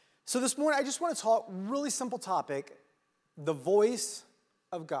So this morning, I just want to talk really simple topic, the voice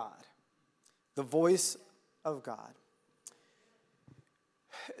of God. The voice of God.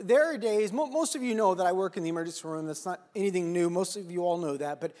 There are days, most of you know that I work in the emergency room. That's not anything new. Most of you all know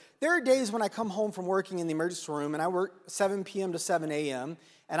that. But there are days when I come home from working in the emergency room, and I work 7 p.m. to 7 a.m.,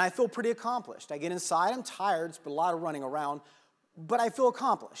 and I feel pretty accomplished. I get inside, I'm tired, it's been a lot of running around, but I feel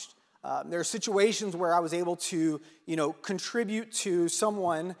accomplished. There are situations where I was able to, contribute to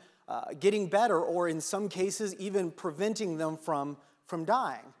someone getting better, or in some cases, even preventing them from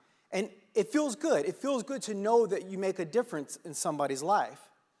dying. And it feels good. It feels good to know that you make a difference in somebody's life.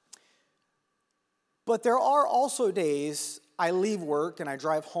 But there are also days I leave work and I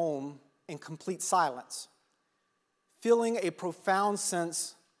drive home in complete silence, feeling a profound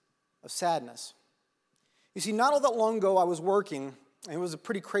sense of sadness. You see, not all that long ago I was working, and it was a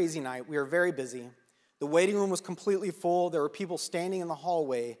pretty crazy night. We were very busy. The waiting room was completely full. There were people standing in the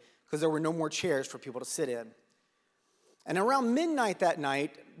hallway because there were no more chairs for people to sit in. And around midnight that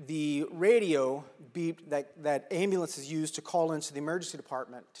night, the radio beeped that ambulances use to call into the emergency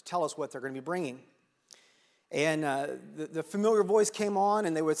department to tell us what they're going to be bringing. And the familiar voice came on,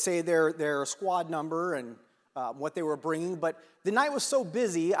 and they would say their squad number and what they were bringing. But the night was so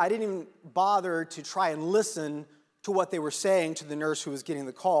busy, I didn't even bother to try and listen to what they were saying to the nurse who was getting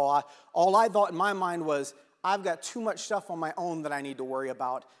the call. All I thought in my mind was, I've got too much stuff on my own that I need to worry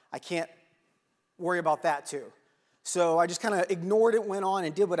about. I can't worry about that too. So I just kind of ignored it, went on,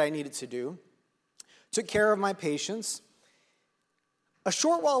 and did what I needed to do. Took care of my patients. A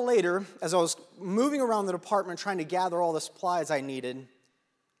short while later, as I was moving around the department trying to gather all the supplies I needed,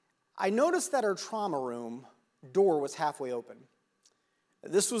 I noticed that our trauma room door was halfway open.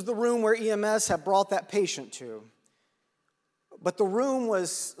 This was the room where EMS had brought that patient to. But the room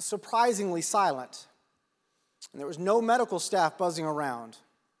was surprisingly silent, and there was no medical staff buzzing around.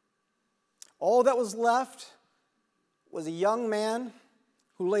 All that was left was a young man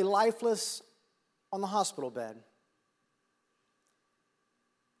who lay lifeless on the hospital bed.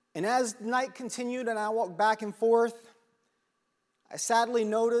 And as the night continued and I walked back and forth, I sadly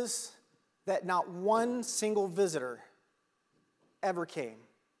noticed that not one single visitor ever came.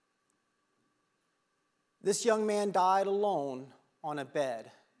 This young man died alone on a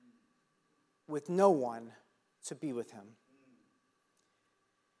bed with no one to be with him.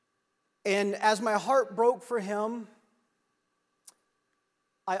 And as my heart broke for him,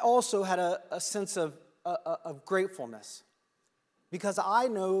 I also had a sense of gratefulness, because I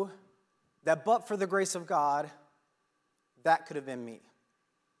know that but for the grace of God, that could have been me.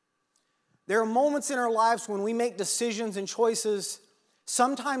 There are moments in our lives when we make decisions and choices,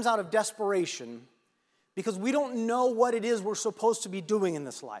 sometimes out of desperation, because we don't know what it is we're supposed to be doing in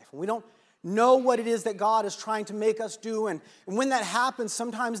this life. We don't know what it is that God is trying to make us do. And when that happens,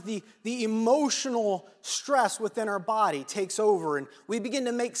 sometimes the emotional stress within our body takes over, and we begin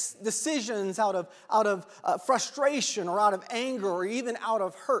to make decisions out of frustration or out of anger or even out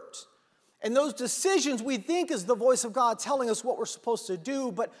of hurt. And those decisions we think is the voice of God telling us what we're supposed to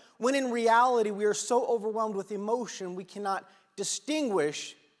do, but when in reality we are so overwhelmed with emotion, we cannot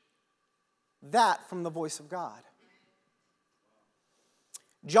distinguish that from the voice of God.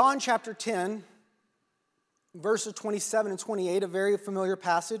 John chapter 10, verses 27 and 28, a very familiar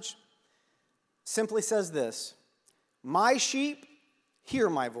passage, simply says this: "My sheep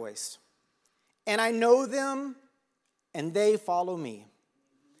hear my voice, and I know them, and they follow me.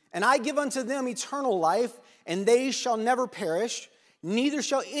 And I give unto them eternal life, and they shall never perish, neither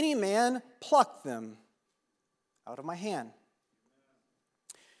shall any man pluck them out of my hand."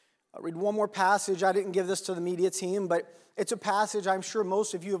 I'll read one more passage. I didn't give this to the media team, but it's a passage I'm sure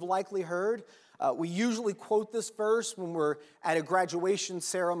most of you have likely heard. We usually quote this verse when we're at a graduation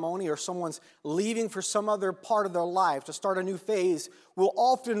ceremony or someone's leaving for some other part of their life to start a new phase. We'll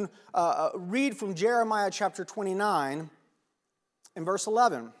often read from Jeremiah chapter 29 and verse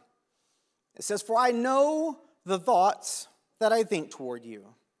 11. It says, "For I know the thoughts that I think toward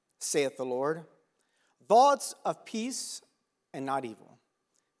you, saith the Lord, thoughts of peace and not evil,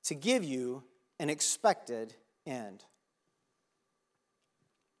 to give you an expected end."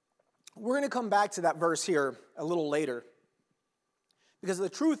 We're going to come back to that verse here a little later, because the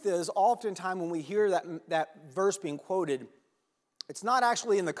truth is, oftentimes when we hear that verse being quoted, it's not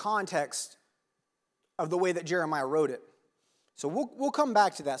actually in the context of the way that Jeremiah wrote it. So we'll come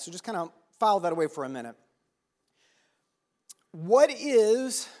back to that. So just kind of file that away for a minute. What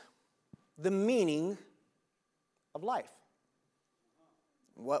is the meaning of life?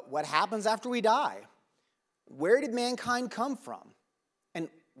 What happens after we die? Where did mankind come from? And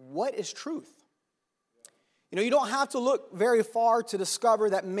what is truth? You don't have to look very far to discover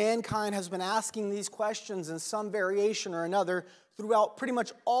that mankind has been asking these questions in some variation or another throughout pretty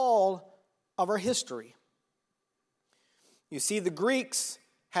much all of our history. You see, the Greeks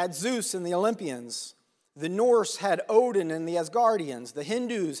had Zeus and the Olympians. The Norse had Odin and the Asgardians. The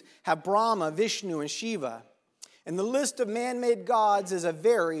Hindus have Brahma, Vishnu, and Shiva. And the list of man-made gods is a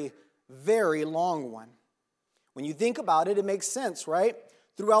very, very long one. When you think about it, it makes sense, right?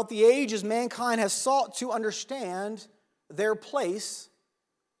 Throughout the ages, mankind has sought to understand their place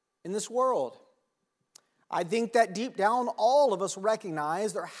in this world. I think that deep down, all of us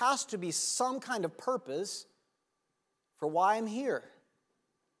recognize there has to be some kind of purpose for why I'm here.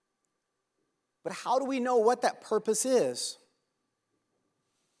 But how do we know what that purpose is?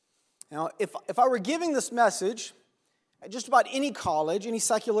 Now, if I were giving this message at just about any college, any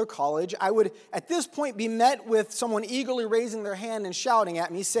secular college, I would at this point be met with someone eagerly raising their hand and shouting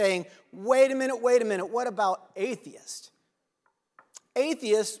at me saying, wait a minute, what about atheists?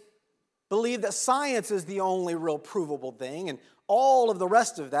 Atheists believe that science is the only real provable thing, and all of the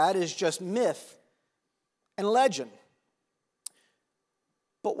rest of that is just myth and legend.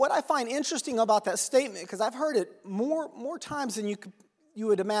 But what I find interesting about that statement, because I've heard it more times than you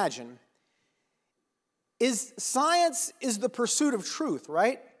would imagine, is science is the pursuit of truth,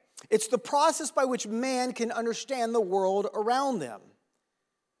 right? It's the process by which man can understand the world around them.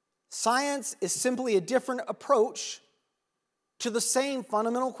 Science is simply a different approach to the same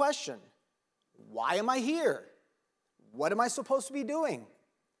fundamental question. Why am I here? What am I supposed to be doing?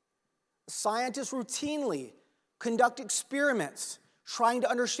 Scientists routinely conduct experiments trying to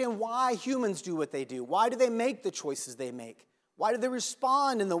understand why humans do what they do. Why do they make the choices they make? Why do they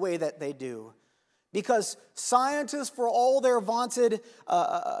respond in the way that they do? Because scientists, for all their vaunted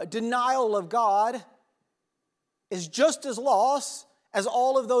denial of God, is just as lost as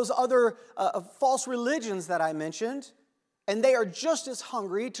all of those other false religions that I mentioned. And they are just as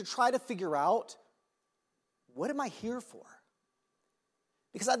hungry to try to figure out, what am I here for?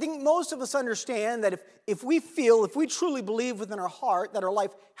 Because I think most of us understand that if we truly believe within our heart that our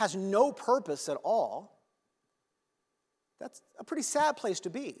life has no purpose at all, that's a pretty sad place to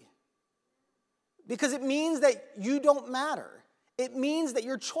be. Because it means that you don't matter. It means that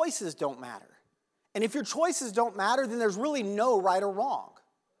your choices don't matter. And if your choices don't matter, then there's really no right or wrong,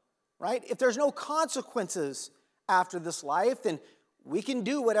 right? If there's no consequences after this life, then we can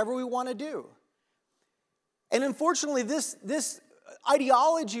do whatever we want to do. And unfortunately, this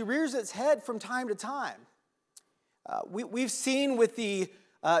ideology rears its head from time to time. We've seen with the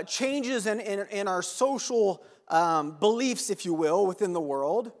changes in our social beliefs, if you will, within the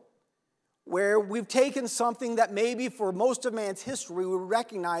world, where we've taken something that maybe for most of man's history we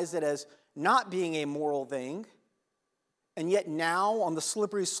recognize it as not being a moral thing, and yet now on the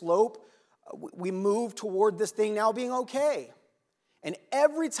slippery slope, we move toward this thing now being okay. And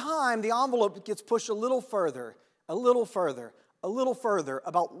every time the envelope gets pushed a little further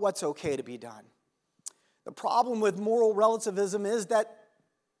about what's okay to be done. The problem with moral relativism is that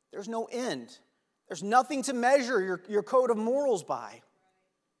there's no end. There's nothing to measure your code of morals by.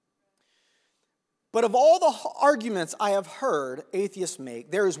 But of all the arguments I have heard atheists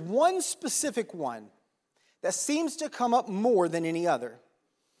make, there is one specific one that seems to come up more than any other.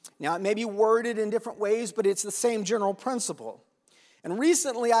 Now, it may be worded in different ways, but it's the same general principle. And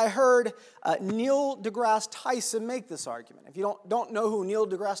recently I heard Neil deGrasse Tyson make this argument. If you don't know who Neil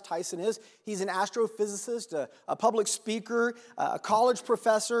deGrasse Tyson is, he's an astrophysicist, a public speaker, a college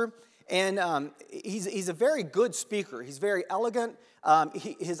professor, and he's a very good speaker. He's very elegant.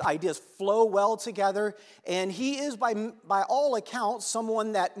 His ideas flow well together, and he is, by all accounts,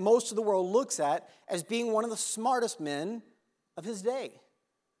 someone that most of the world looks at as being one of the smartest men of his day.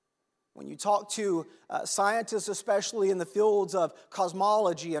 When you talk to scientists, especially in the fields of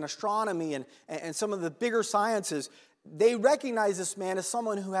cosmology and astronomy and some of the bigger sciences, they recognize this man as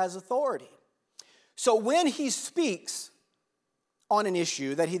someone who has authority. So when he speaks on an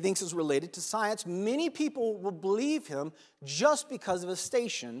issue that he thinks is related to science, many people will believe him just because of his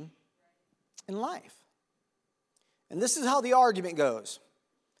station in life. And this is how the argument goes.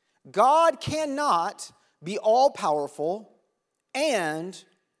 God cannot be all-powerful and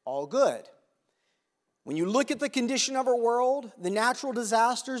all good. When you look at the condition of our world, the natural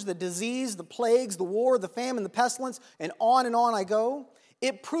disasters, the disease, the plagues, the war, the famine, the pestilence, and on I go,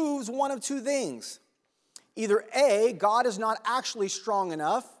 it proves one of two things. Either A, God is not actually strong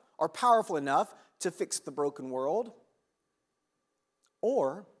enough or powerful enough to fix the broken world,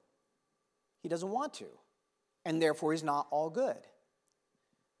 or he doesn't want to, and therefore he's not all good.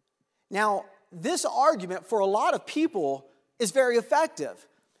 Now, this argument for a lot of people is very effective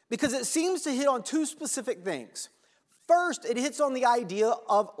because it seems to hit on two specific things. First, it hits on the idea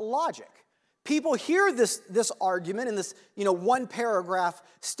of logic. People hear this argument in this one paragraph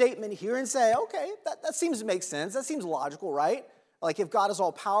statement here and say, okay, that seems to make sense. That seems logical, right? Like if God is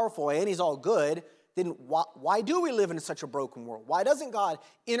all powerful and he's all good, then why do we live in such a broken world? Why doesn't God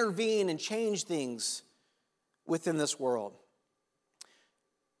intervene and change things within this world?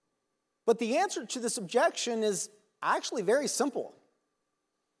 But the answer to this objection is actually very simple,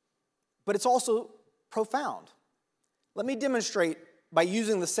 but it's also profound. Let me demonstrate by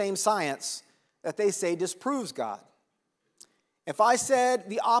using the same science that they say disproves God. If I said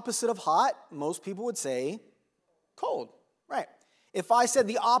the opposite of hot, most people would say cold, right? If I said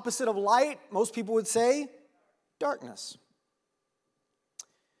the opposite of light, most people would say darkness.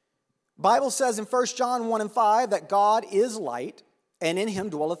 Bible says in 1 John 1 and 5 that God is light, and in him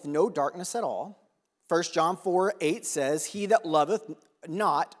dwelleth no darkness at all. 1 John 4:8 says, he that loveth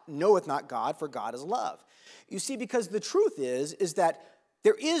not knoweth not God, for God is love. You see, because the truth is that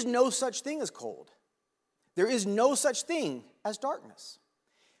there is no such thing as cold. There is no such thing as darkness.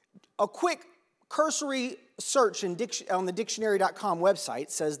 A quick cursory search on the dictionary.com website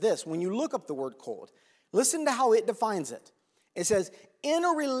says this. When you look up the word cold, listen to how it defines it. It says, in a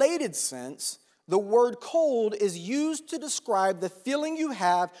related sense, the word cold is used to describe the feeling you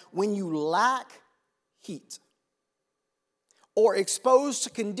have when you lack heat or exposed to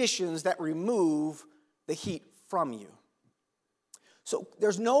conditions that remove the heat from you. So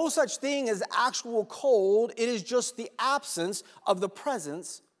there's no such thing as actual cold. It is just the absence of the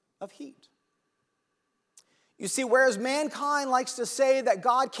presence of heat. You see, whereas mankind likes to say that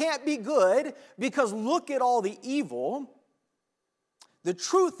God can't be good because look at all the evil, the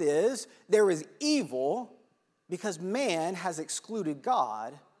truth is there is evil because man has excluded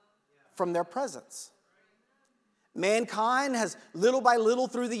God from their presence. Mankind has, little by little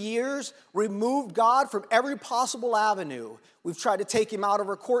through the years, removed God from every possible avenue. We've tried to take him out of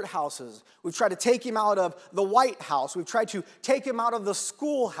our courthouses. We've tried to take him out of the White House. We've tried to take him out of the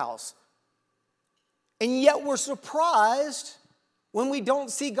schoolhouse. And yet we're surprised when we don't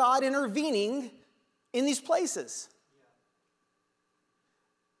see God intervening in these places.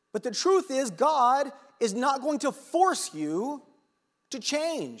 But the truth is, God is not going to force you to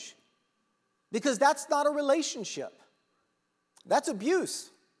change, because that's not a relationship. That's abuse.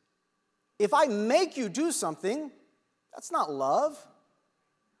 If I make you do something, that's not love.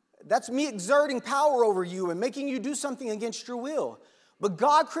 That's me exerting power over you and making you do something against your will. But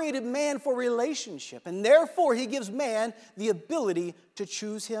God created man for relationship, and therefore he gives man the ability to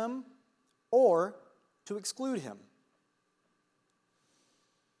choose him or to exclude him.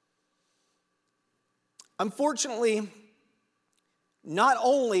 Unfortunately, not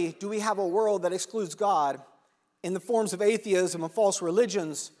only do we have a world that excludes God in the forms of atheism and false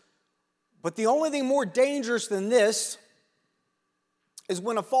religions, but the only thing more dangerous than this is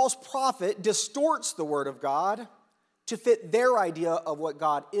when a false prophet distorts the word of God to fit their idea of what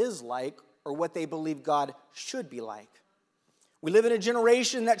God is like or what they believe God should be like. We live in a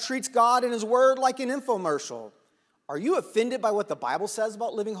generation that treats God and his word like an infomercial. Are you offended by what the Bible says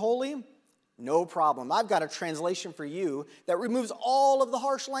about living holy? No problem. I've got a translation for you that removes all of the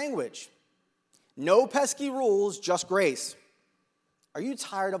harsh language. No pesky rules, just grace. Are you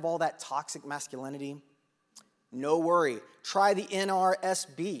tired of all that toxic masculinity? No worry. Try the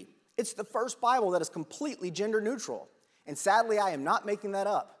NRSV. It's the first Bible that is completely gender neutral. And sadly, I am not making that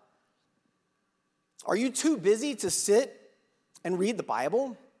up. Are you too busy to sit and read the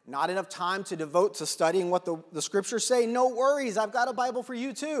Bible? Not enough time to devote to studying what the scriptures say? No worries. I've got a Bible for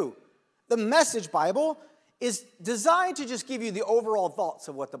you too. The Message Bible is designed to just give you the overall thoughts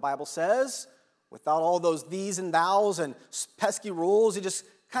of what the Bible says without all those these and thous and pesky rules. It just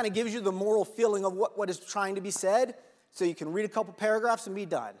kind of gives you the moral feeling of what is trying to be said, so you can read a couple paragraphs and be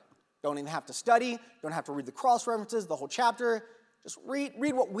done. Don't even have to study. Don't have to read the cross references, the whole chapter. Just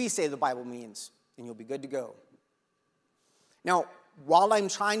read what we say the Bible means, and you'll be good to go. Now, while I'm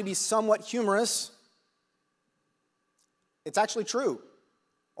trying to be somewhat humorous, it's actually true.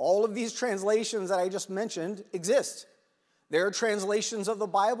 All of these translations that I just mentioned exist. There are translations of the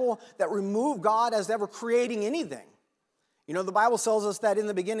Bible that remove God as ever creating anything. You know, the Bible tells us that in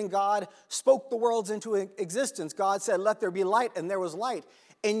the beginning God spoke the worlds into existence. God said, let there be light, and there was light.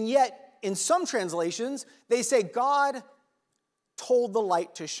 And yet, in some translations, they say God told the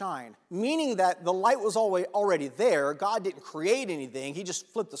light to shine, meaning that the light was already there. God didn't create anything. He just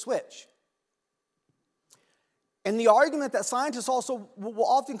flipped the switch. And the argument that scientists also will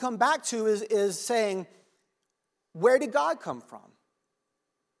often come back to is saying, where did God come from?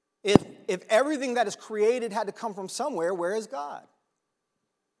 If everything that is created had to come from somewhere, where is God?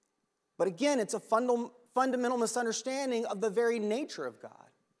 But again, it's a fundamental misunderstanding of the very nature of God.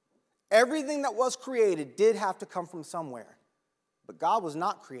 Everything that was created did have to come from somewhere, but God was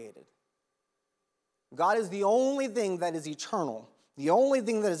not created. God is the only thing that is eternal, the only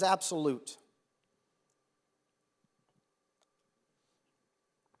thing that is absolute.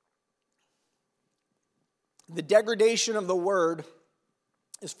 The degradation of the word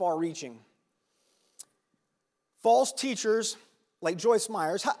is far-reaching. False teachers like Joyce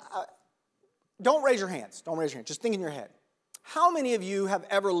Myers, don't raise your hands. Don't raise your hands. Just think in your head. How many of you have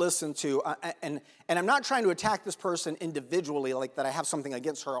ever listened to, and I'm not trying to attack this person individually, like that I have something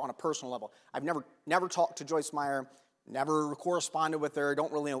against her on a personal level. I've never talked to Joyce Meyer, never corresponded with her,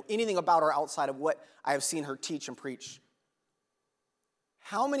 don't really know anything about her outside of what I have seen her teach and preach.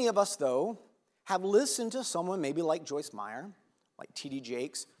 How many of us, though, have listened to someone maybe like Joyce Meyer, like T.D.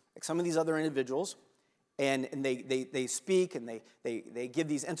 Jakes, like some of these other individuals, and they speak and they give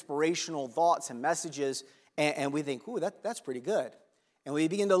these inspirational thoughts and messages, and we think, ooh, that's pretty good. And we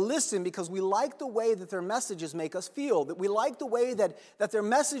begin to listen because we like the way that their messages make us feel, that we like the way that their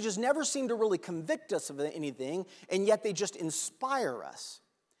messages never seem to really convict us of anything, and yet they just inspire us.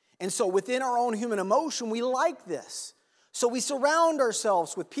 And so within our own human emotion, we like this. So we surround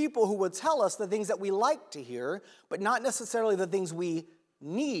ourselves with people who would tell us the things that we like to hear, but not necessarily the things we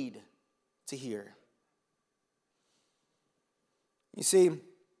need to hear. You see,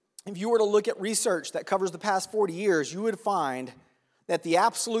 if you were to look at research that covers the past 40 years, you would find that the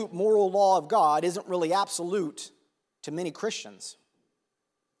absolute moral law of God isn't really absolute to many Christians.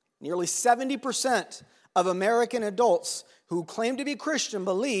 Nearly 70% of American adults who claim to be Christian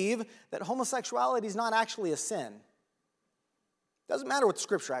believe that homosexuality is not actually a sin. Doesn't matter what the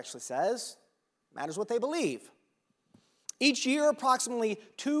scripture actually says. It matters what they believe. Each year, approximately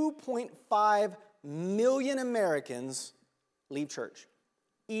 2.5 million Americans leave church.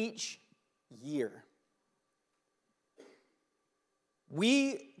 Each year.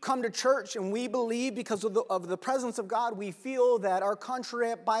 We come to church and we believe because of the presence of God, we feel that our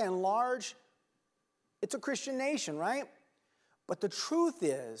country, by and large, it's a Christian nation, right? But the truth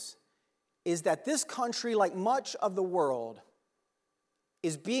is that this country, like much of the world,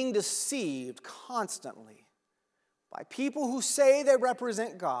 is being deceived constantly by people who say they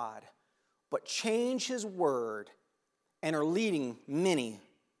represent God, but change His word and are leading many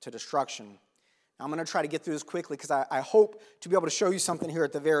to destruction. Now, I'm going to try to get through this quickly because I hope to be able to show you something here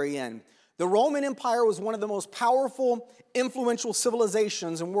at the very end. The Roman Empire was one of the most powerful, influential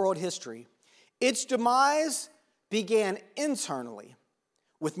civilizations in world history. Its demise began internally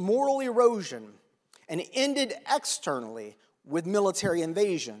with moral erosion and ended externally with military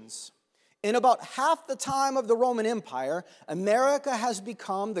invasions. In about half the time of the Roman Empire, America has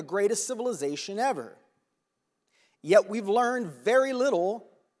become the greatest civilization ever. Yet we've learned very little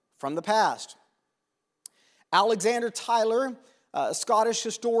from the past. Alexander Tyler, a Scottish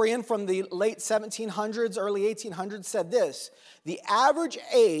historian from the late 1700s, early 1800s, said this: the average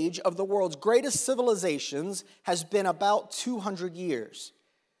age of the world's greatest civilizations has been about 200 years.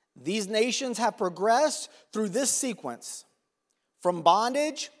 These nations have progressed through this sequence: from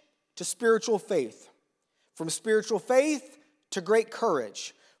bondage to spiritual faith, from spiritual faith to great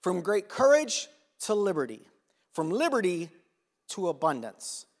courage, from great courage to liberty, from liberty to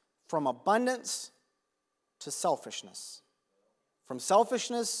abundance, from abundance to selfishness, from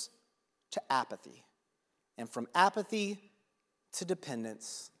selfishness to apathy, and from apathy to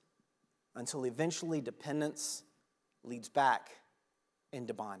dependence, until eventually dependence leads back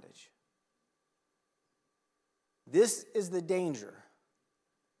into bondage. This is the danger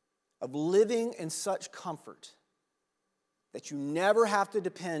of living in such comfort that you never have to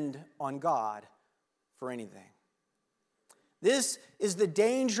depend on God for anything. This is the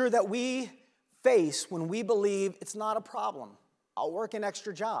danger that we face when we believe it's not a problem. I'll work an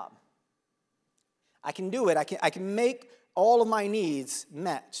extra job. I can do it. I can make all of my needs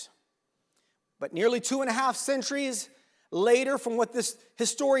met. But nearly 2.5 centuries later, from what this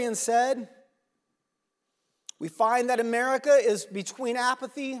historian said, we find that America is between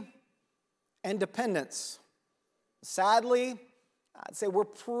apathy and dependence. Sadly, I'd say we're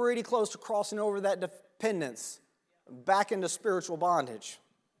pretty close to crossing over that dependence back into spiritual bondage.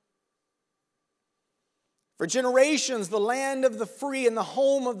 For generations, the land of the free and the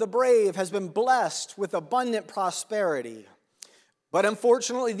home of the brave has been blessed with abundant prosperity. But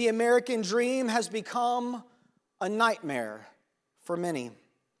unfortunately, the American dream has become a nightmare for many.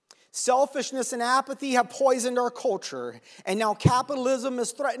 Selfishness and apathy have poisoned our culture, and now capitalism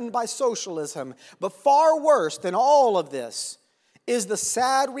is threatened by socialism. But far worse than all of this is the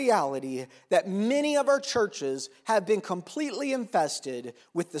sad reality that many of our churches have been completely infested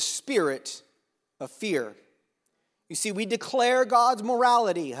with the spirit of fear. You see, we declare God's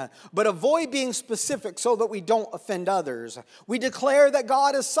morality, but avoid being specific so that we don't offend others. We declare that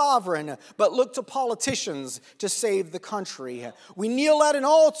God is sovereign, but look to politicians to save the country. We kneel at an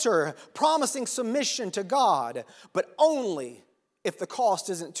altar promising submission to God, but only if the cost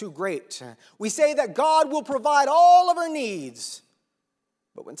isn't too great. We say that God will provide all of our needs,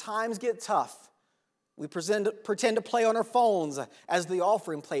 but when times get tough, we pretend to play on our phones as the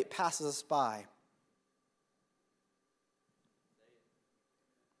offering plate passes us by.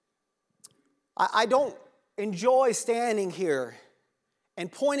 I don't enjoy standing here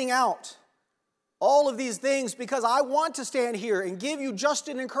and pointing out all of these things because I want to stand here and give you just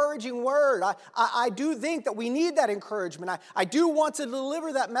an encouraging word. I do think that we need that encouragement. I do want to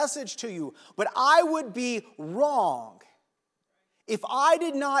deliver that message to you, but I would be wrong if I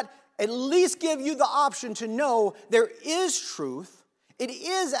did not at least give you the option to know there is truth, it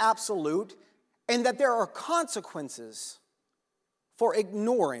is absolute, and that there are consequences for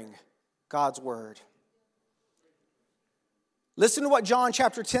ignoring God's word. Listen to what John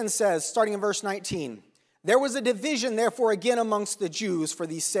chapter 10 says, starting in verse 19. There was a division, therefore, again amongst the Jews for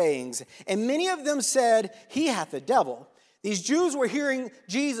these sayings, and many of them said, he hath a devil. These Jews were hearing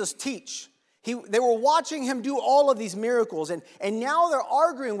Jesus teach. They were watching him do all of these miracles, and now they're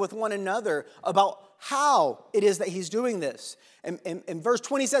arguing with one another about how it is that he's doing this. And verse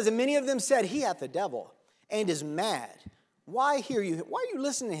 20 says, and many of them said, he hath a devil, and is mad. Why are you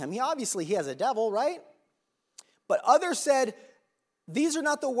listening to him? He has a devil, right? But others said, these are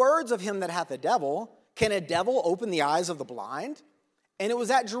not the words of him that hath a devil. Can a devil open the eyes of the blind? And it was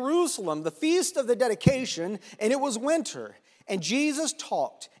at Jerusalem, the feast of the dedication, and it was winter. And Jesus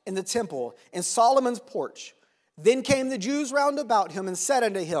talked in the temple in Solomon's porch. Then came the Jews round about him and said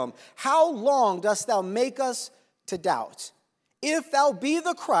unto him, how long dost thou make us to doubt? If thou be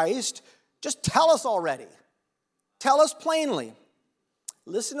the Christ, just tell us already. Tell us plainly.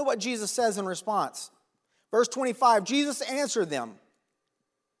 Listen to what Jesus says in response. Verse 25, Jesus answered them,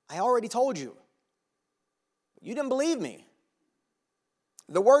 I already told you. You didn't believe me.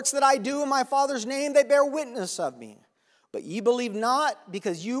 The works that I do in my Father's name, they bear witness of me. But ye believe not,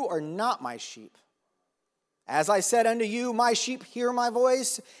 because you are not my sheep. As I said unto you, my sheep hear my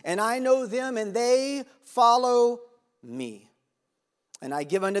voice, and I know them, and they follow me. And I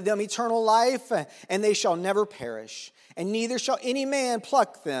give unto them eternal life, and they shall never perish, and neither shall any man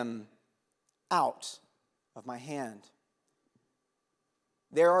pluck them out of my hand.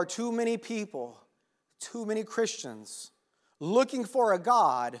 There are too many people, too many Christians, looking for a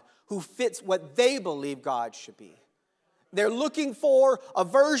God who fits what they believe God should be. They're looking for a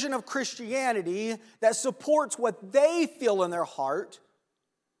version of Christianity that supports what they feel in their heart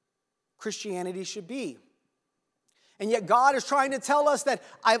Christianity should be. And yet God is trying to tell us that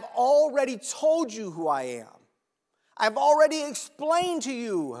I've already told you who I am. I've already explained to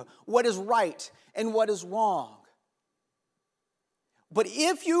you what is right and what is wrong. But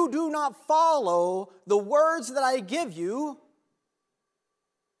if you do not follow the words that I give you,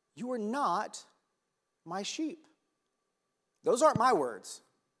 you are not my sheep. Those aren't my words.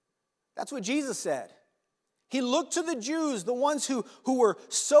 That's what Jesus said. He looked to the Jews, the ones who were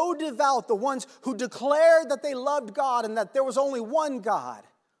so devout, the ones who declared that they loved God and that there was only one God.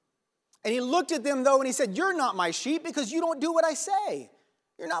 And he looked at them, though, and he said, you're not my sheep because you don't do what I say.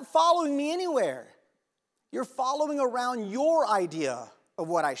 You're not following me anywhere. You're following around your idea of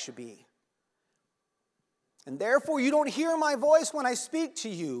what I should be. And therefore, you don't hear my voice when I speak to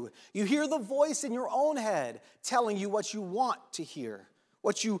you. You hear the voice in your own head telling you what you want to hear,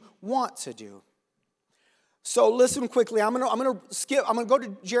 what you want to do. So listen quickly. I'm going to go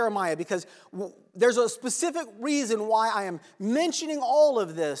to Jeremiah because there's a specific reason why I am mentioning all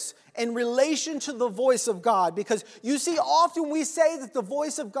of this in relation to the voice of God. Because you see, often we say that the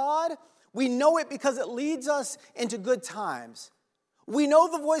voice of God, we know it because it leads us into good times. We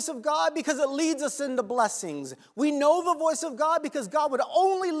know the voice of God because it leads us into blessings. We know the voice of God because God would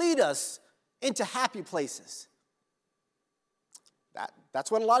only lead us into happy places.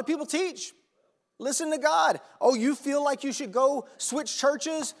 That's what a lot of people teach. Listen to God. Oh, you feel like you should go switch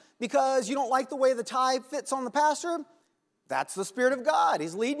churches because you don't like the way the tie fits on the pastor? That's the Spirit of God.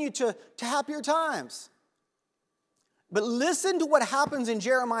 He's leading you to happier times. But listen to what happens in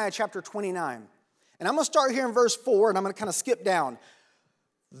Jeremiah chapter 29. And I'm going to start here in verse 4, and I'm going to kind of skip down.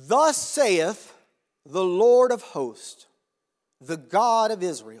 Thus saith the Lord of hosts, the God of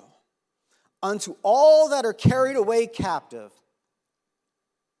Israel, unto all that are carried away captive.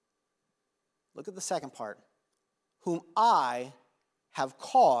 Look at the second part. Whom I have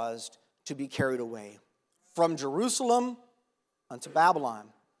caused to be carried away from Jerusalem unto Babylon.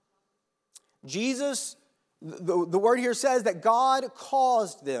 Jesus, the word here says that God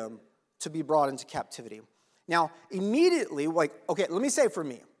caused them to be brought into captivity. Now, immediately, okay, let me say for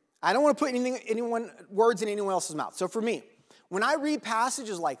me. I don't want to put words in anyone else's mouth. So for me, when I read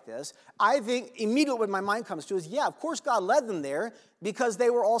passages like this, I think immediately what my mind comes to is, yeah, of course God led them there because they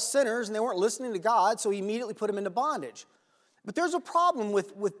were all sinners and they weren't listening to God, so he immediately put them into bondage. But there's a problem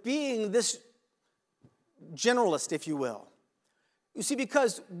with being this generalist, if you will. You see,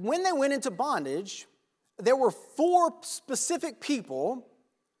 because when they went into bondage, there were 4 specific people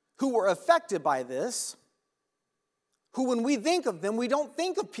who were affected by this, who when we think of them, we don't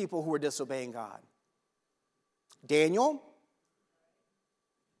think of people who are disobeying God. Daniel.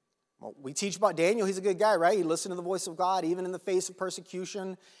 Well, we teach about Daniel. He's a good guy, right? He listened to the voice of God even in the face of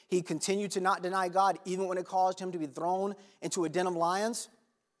persecution. He continued to not deny God even when it caused him to be thrown into a den of lions.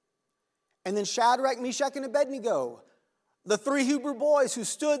 And then Shadrach, Meshach, and Abednego, the 3 Hebrew boys who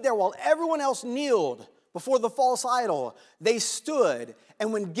stood there while everyone else kneeled before the false idol. They stood,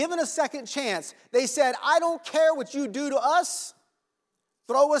 and when given a second chance, they said, I don't care what you do to us.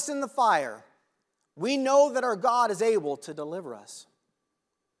 Throw us in the fire. We know that our God is able to deliver us.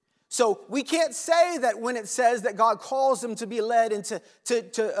 So we can't say that when it says that God calls them to be led into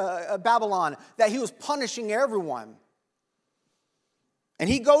Babylon, that he was punishing everyone. And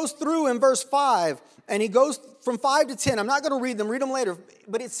he goes through in verse 5, and he goes from 5 to 10. I'm not going to read them later.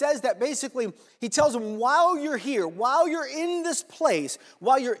 But it says that basically he tells them, while you're here, while you're in this place,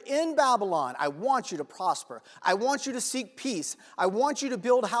 while you're in Babylon, I want you to prosper. I want you to seek peace. I want you to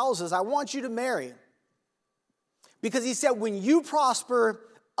build houses. I want you to marry. Because he said, when you prosper,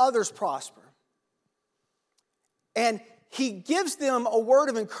 others prosper. And he gives them a word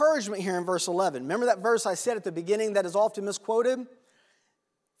of encouragement here in verse 11. Remember that verse I said at the beginning that is often misquoted?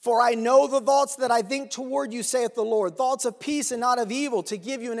 For I know the thoughts that I think toward you, saith the Lord, thoughts of peace and not of evil, to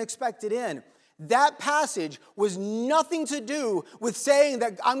give you an expected end. That passage was nothing to do with saying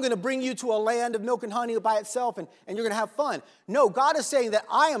that I'm going to bring you to a land of milk and honey by itself and you're going to have fun. No, God is saying that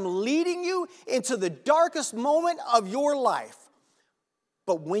I am leading you into the darkest moment of your life.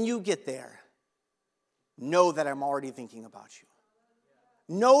 But when you get there, know that I'm already thinking about you.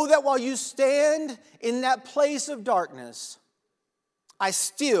 Know that while you stand in that place of darkness, I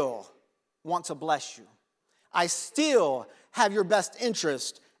still want to bless you. I still have your best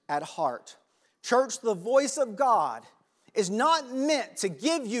interest at heart. Church, the voice of God is not meant to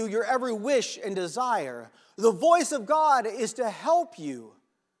give you your every wish and desire. The voice of God is to help you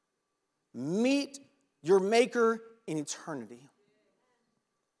meet your Maker in eternity.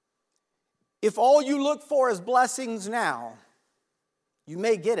 If all you look for is blessings now, you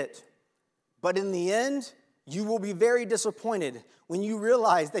may get it. But in the end, you will be very disappointed when you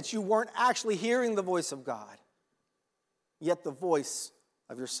realize that you weren't actually hearing the voice of God, yet the voice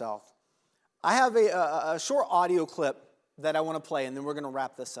of yourself. I have a short audio clip that I want to play, and then we're going to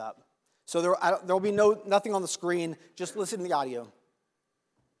wrap this up. So there will be nothing on the screen. Just listen to the audio.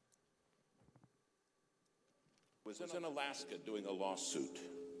 I was in Alaska doing a lawsuit.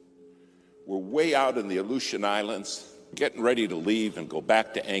 We're way out in the Aleutian Islands, getting ready to leave and go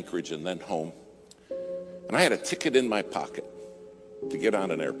back to Anchorage and then home. And I had a ticket in my pocket to get on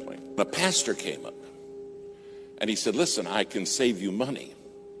an airplane. A pastor came up, and he said, listen, I can save you money.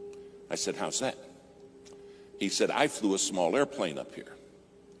 I said, how's that? He said, I flew a small airplane up here,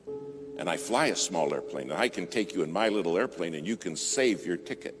 and I fly a small airplane, and I can take you in my little airplane, and you can save your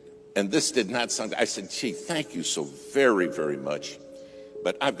ticket. And this did not sound, I said, gee, thank you so very, very much.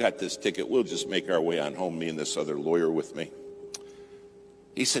 But I've got this ticket. We'll just make our way on home, me and this other lawyer with me.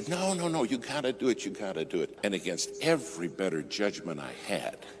 He said, no, you got to do it, you got to do it. And against every better judgment I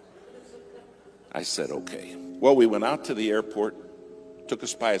had, I said, okay. Well, we went out to the airport, took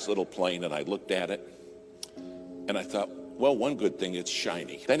us by his little plane, and I looked at it, and I thought, well, one good thing, it's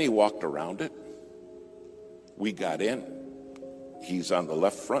shiny. Then he walked around it. We got in. He's on the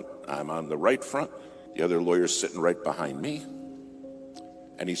left front, I'm on the right front. The other lawyer's sitting right behind me.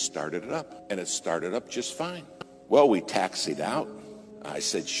 And he started it up, and it started up just fine. Well, we taxied out. I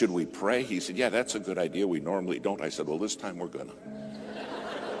said, should we pray? He said, yeah, that's a good idea. We normally don't. I said, well, this time we're gonna.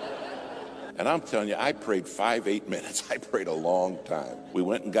 And I'm telling you, I prayed 8 minutes. I prayed a long time. We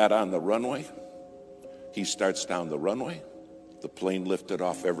went and got on the runway. He starts down the runway. The plane lifted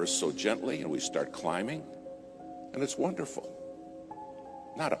off ever so gently, and we start climbing. And it's wonderful.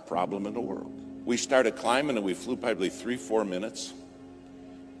 Not a problem in the world. We started climbing, and we flew probably 3-4 minutes.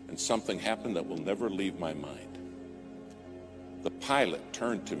 And something happened that will never leave my mind. The pilot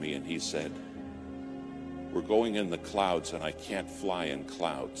turned to me and he said, We're going in the clouds, and I can't fly in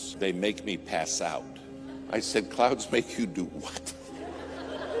clouds. They make me pass out. I said, clouds make you do what?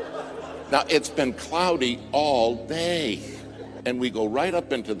 Now, it's been cloudy all day. And we go right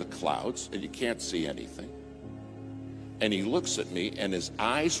up into the clouds, and you can't see anything. And he looks at me, and his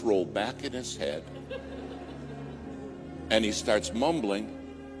eyes roll back in his head. And he starts mumbling,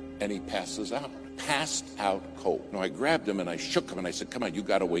 and he passes out. Passed out cold. Now, I grabbed him, and I shook him, and I said, come on, you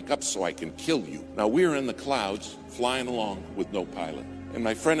got to wake up so I can kill you. Now, we're in the clouds, flying along with no pilot. And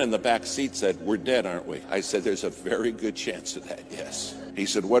my friend in the back seat said, we're dead, aren't we? I said, there's a very good chance of that, yes. He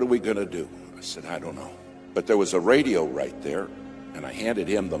said, what are we going to do? I said, I don't know. But there was a radio right there, and I handed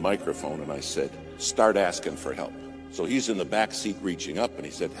him the microphone, and I said, start asking for help. So he's in the back seat reaching up, and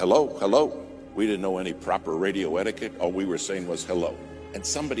he said, hello, hello. We didn't know any proper radio etiquette. All we were saying was hello. And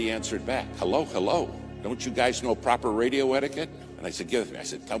somebody answered back, hello, hello. Don't you guys know proper radio etiquette? And I said, give it to me. I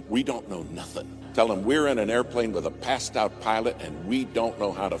said, tell them we don't know nothing. Tell them we're in an airplane with a passed out pilot and we don't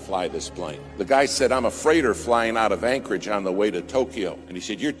know how to fly this plane. The guy said, I'm a freighter flying out of Anchorage on the way to Tokyo. And he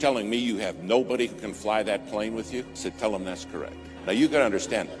said, you're telling me you have nobody who can fly that plane with you? I said, tell them that's correct. Now you gotta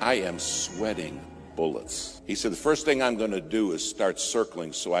understand, I am sweating bullets. He said, the first thing I'm gonna do is start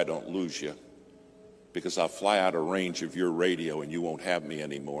circling so I don't lose you, because I'll fly out of range of your radio and you won't have me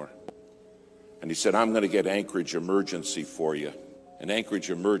anymore. And he said, I'm gonna get Anchorage Emergency for you. And Anchorage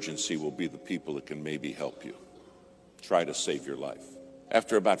Emergency will be the people that can maybe help you, try to save your life.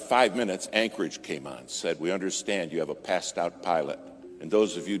 After about 5 minutes, Anchorage came on, said, we understand you have a passed out pilot, and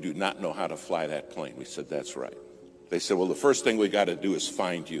those of you do not know how to fly that plane. We said, that's right. They said, well, the first thing we got to do is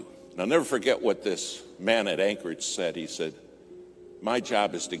find you. And I'll never forget what this man at Anchorage said. He said, my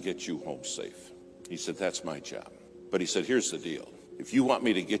job is to get you home safe. He said, that's my job. But he said, here's the deal. If you want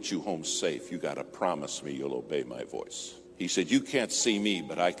me to get you home safe, you got to promise me you'll obey my voice. He said, you can't see me,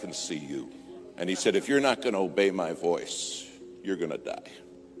 but I can see you. And he said, if you're not going to obey my voice, you're going to die.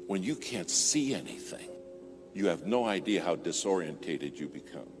 When you can't see anything, you have no idea how disorientated you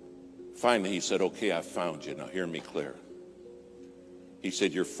become. Finally, he said, okay, I found you. Now hear me clear. He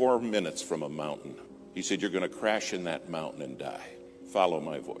said, you're 4 minutes from a mountain. He said, you're going to crash in that mountain and die. Follow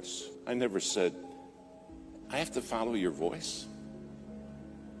my voice. I never said, I have to follow your voice?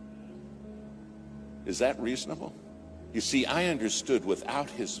 Is that reasonable? You see, I understood without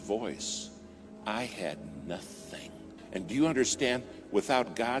his voice, I had nothing. And do you understand?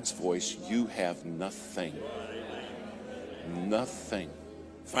 Without God's voice, you have nothing. Nothing.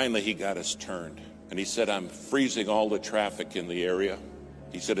 Finally, he got us turned. And he said, I'm freezing all the traffic in the area.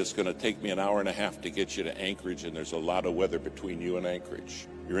 He said, it's going to take me an hour and a half to get you to Anchorage, and there's a lot of weather between you and Anchorage.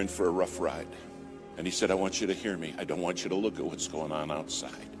 You're in for a rough ride. And he said, I want you to hear me. I don't want you to look at what's going on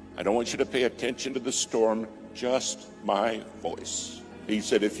outside. I don't want you to pay attention to the storm, just my voice. He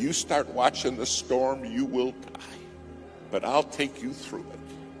said, if you start watching the storm, you will die. But I'll take you through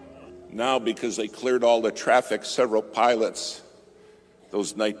it. Now, because they cleared all the traffic, several pilots,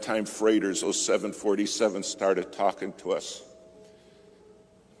 those nighttime freighters, those 747s, started talking to us.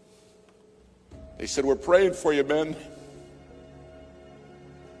 They said, we're praying for you, men.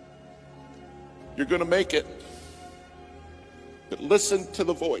 You're going to make it. But listen to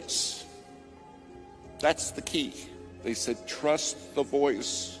the voice. That's the key. They said, trust the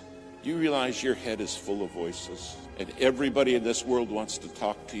voice. You realize your head is full of voices, and everybody in this world wants to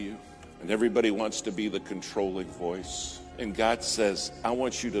talk to you, and everybody wants to be the controlling voice. And God says, I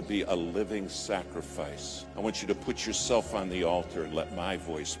want you to be a living sacrifice. I want you to put yourself on the altar and let my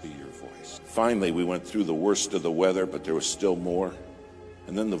voice be your voice. Finally, we went through the worst of the weather, but there was still more.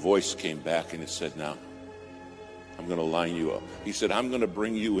 And then the voice came back and it said, now, I'm going to line you up. He said, I'm going to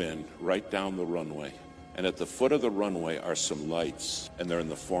bring you in right down the runway. And at the foot of the runway are some lights, and they're in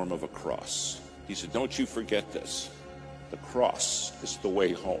the form of a cross. He said, don't you forget this. The cross is the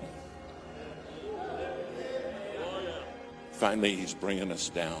way home. Finally, he's bringing us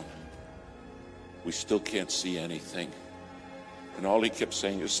down. We still can't see anything. And all he kept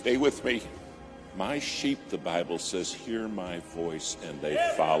saying is, stay with me. My sheep, the Bible says, hear my voice and they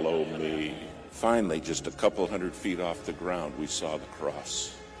follow me. Finally, just a couple 100 feet off the ground, we saw the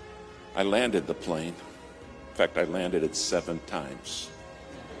cross. I landed the plane. In fact, I landed it 7 times.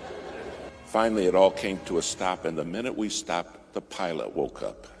 Finally, it all came to a stop, and the minute we stopped, the pilot woke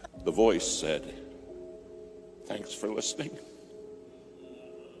up. The voice said, thanks for listening.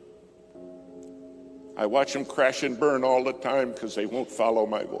 I watch them crash and burn all the time because they won't follow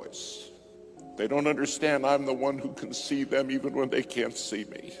my voice. They don't understand I'm the one who can see them even when they can't see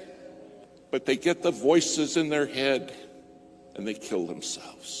me. But they get the voices in their head and they kill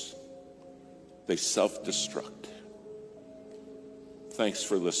themselves. They self-destruct. Thanks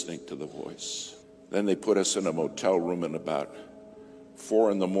for listening to the voice. Then they put us in a motel room, and about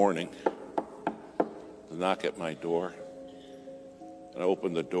 4 a.m, the knock at my door. And I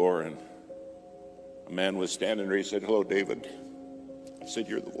opened the door, and a man was standing there. He said, "Hello, David." I said,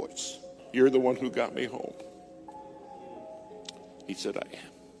 "You're the voice. You're the one who got me home." He said, "I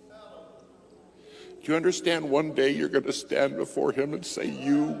am." Do you understand one day you're going to stand before him and say,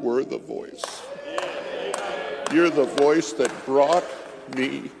 "You were the voice. You're the voice that brought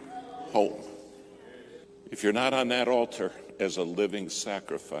me home." If you're not on that altar as a living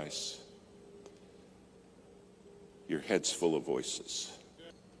sacrifice, your head's full of voices.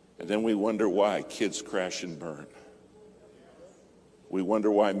 And then we wonder why kids crash and burn. We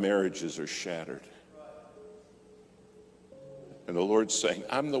wonder why marriages are shattered. And the Lord's saying,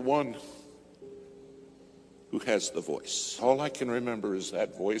 I'm the one who has the voice. All I can remember is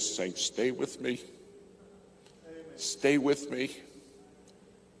that voice saying, "Stay with me. Stay with me.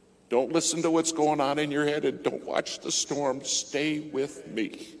 Don't listen to what's going on in your head, and don't watch the storm. Stay with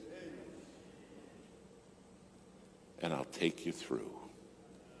me. And I'll take you through."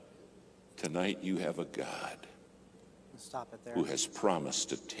 Tonight you have a God Stop it there. who has promised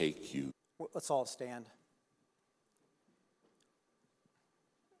to take you. Let's all stand.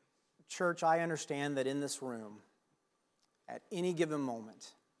 Church, I understand that in this room, at any given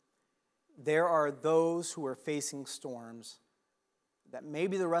moment, there are those who are facing storms that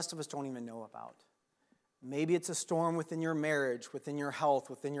maybe the rest of us don't even know about. Maybe it's a storm within your marriage, within your health,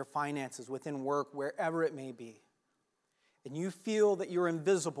 within your finances, within work, wherever it may be. And you feel that you're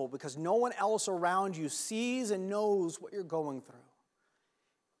invisible because no one else around you sees and knows what you're going through.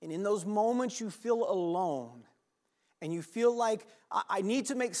 And in those moments you feel alone. And you feel like, I need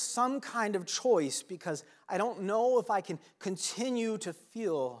to make some kind of choice because I don't know if I can continue to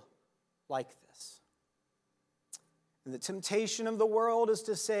feel like this. And the temptation of the world is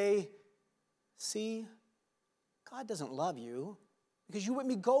to say, see, God doesn't love you because you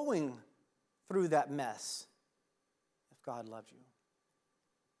wouldn't be going through that mess if God loved you.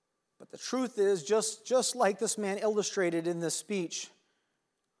 But the truth is, just like this man illustrated in this speech,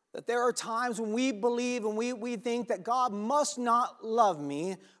 that there are times when we believe and we think that God must not love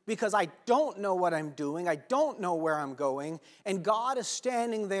me because I don't know what I'm doing, I don't know where I'm going, and God is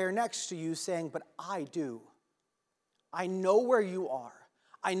standing there next to you saying, "But I do. I know where you are.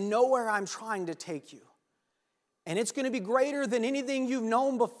 I know where I'm trying to take you. And it's going to be greater than anything you've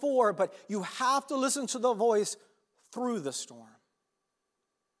known before, but you have to listen to the voice through the storm."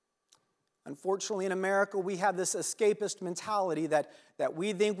 Unfortunately, in America, we have this escapist mentality that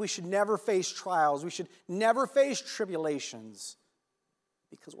we think we should never face trials, we should never face tribulations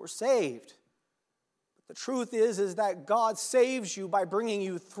because we're saved. But the truth is that God saves you by bringing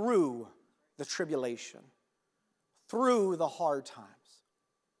you through the tribulation, through the hard times.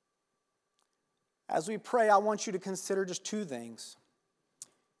 As we pray, I want you to consider just two things.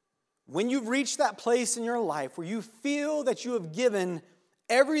 When you've reached that place in your life where you feel that you have given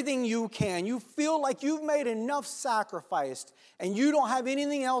everything you can, you feel like you've made enough sacrifice and you don't have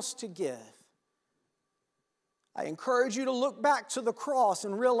anything else to give, I encourage you to look back to the cross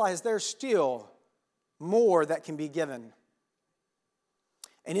and realize there's still more that can be given.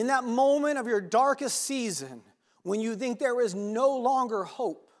 And in that moment of your darkest season, when you think there is no longer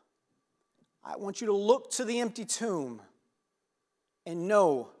hope, I want you to look to the empty tomb and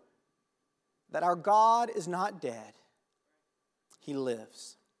know that our God is not dead. He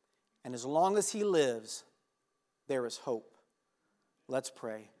lives. And as long as He lives, there is hope. Let's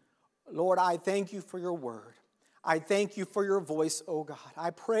pray. Lord, I thank you for your word. I thank you for your voice, oh God.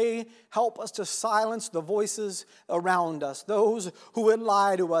 I pray, help us to silence the voices around us, those who would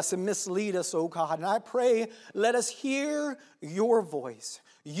lie to us and mislead us, oh God. And I pray, let us hear your voice.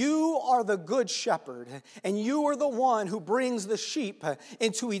 You are the good shepherd, and you are the one who brings the sheep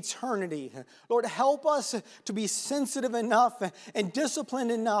into eternity. Lord, help us to be sensitive enough and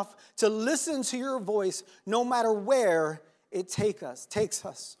disciplined enough to listen to your voice no matter where it takes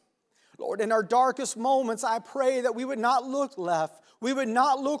us. Lord, in our darkest moments, I pray that we would not look left, we would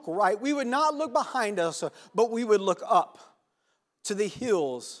not look right, we would not look behind us, but we would look up to the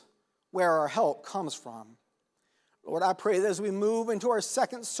hills where our help comes from. Lord, I pray that as we move into our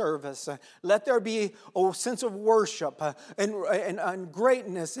second service, let there be a sense of worship and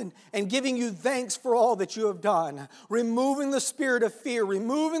greatness and giving you thanks for all that you have done. Removing the spirit of fear,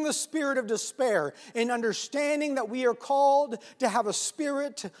 removing the spirit of despair, and understanding that we are called to have a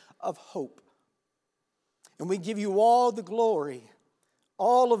spirit of hope. And we give you all the glory,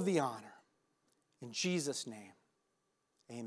 all of the honor. In Jesus' name.